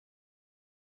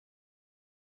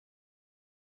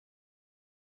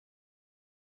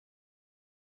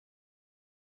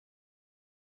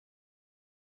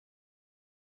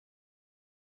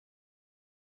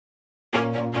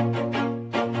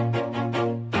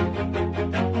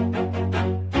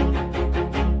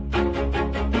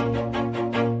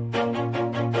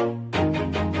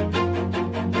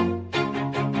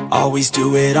Always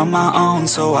do it on my own,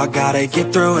 so I gotta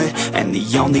get through it. And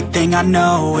the only thing I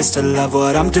know is to love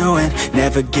what I'm doing.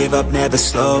 Never give up, never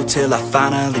slow, till I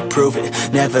finally prove it.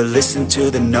 Never listen to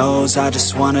the no's, I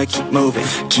just wanna keep moving.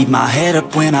 Keep my head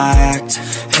up when I act,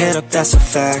 head up, that's a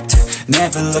fact.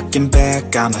 Never looking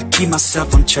back, I'ma keep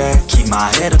myself on track. Keep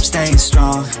my head up, staying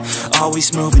strong,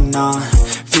 always moving on.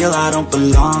 Feel I don't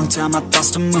belong, tell my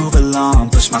thoughts to move along.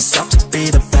 Push myself to be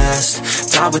the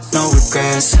best, die with no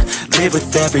regrets. Live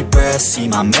with every breath, see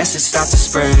my message start to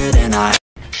spread. And I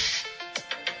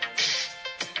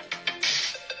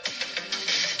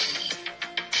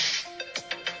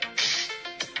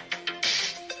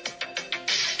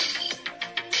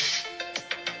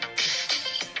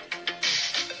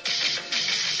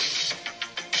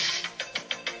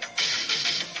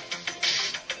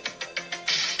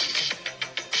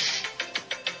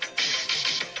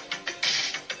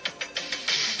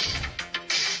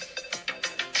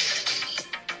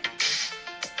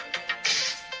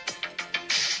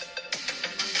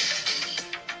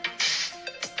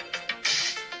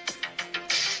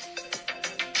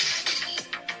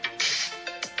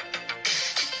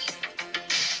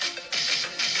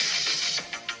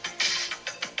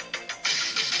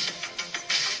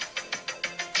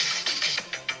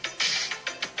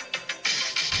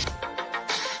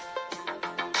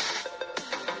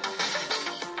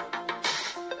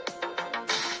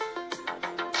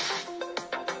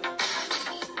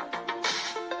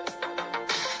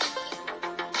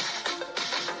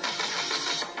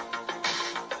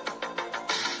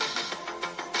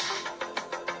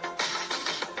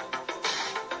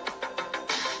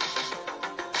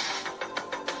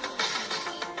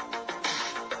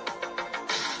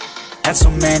had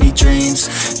so many dreams,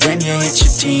 then you hit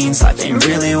your teens. Life ain't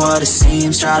really what it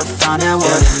seems, try to find out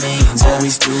what it means.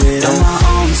 Always do it on my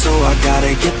own, so I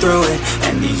gotta get through it.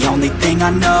 And the only thing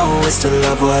I know is to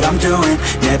love what I'm doing.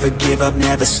 Never give up,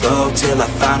 never slow, till I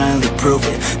finally prove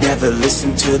it. Never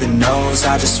listen to the no's,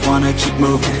 I just wanna keep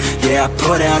moving. Yeah, I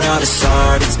put out all this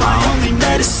art, it's my only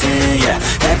medicine. Yeah,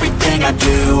 everything I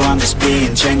do, I'm just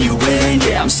being genuine.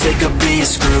 Yeah, I'm sick of being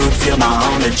screwed, feel my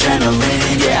own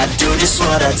adrenaline. Yeah, I do just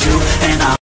what I do, and I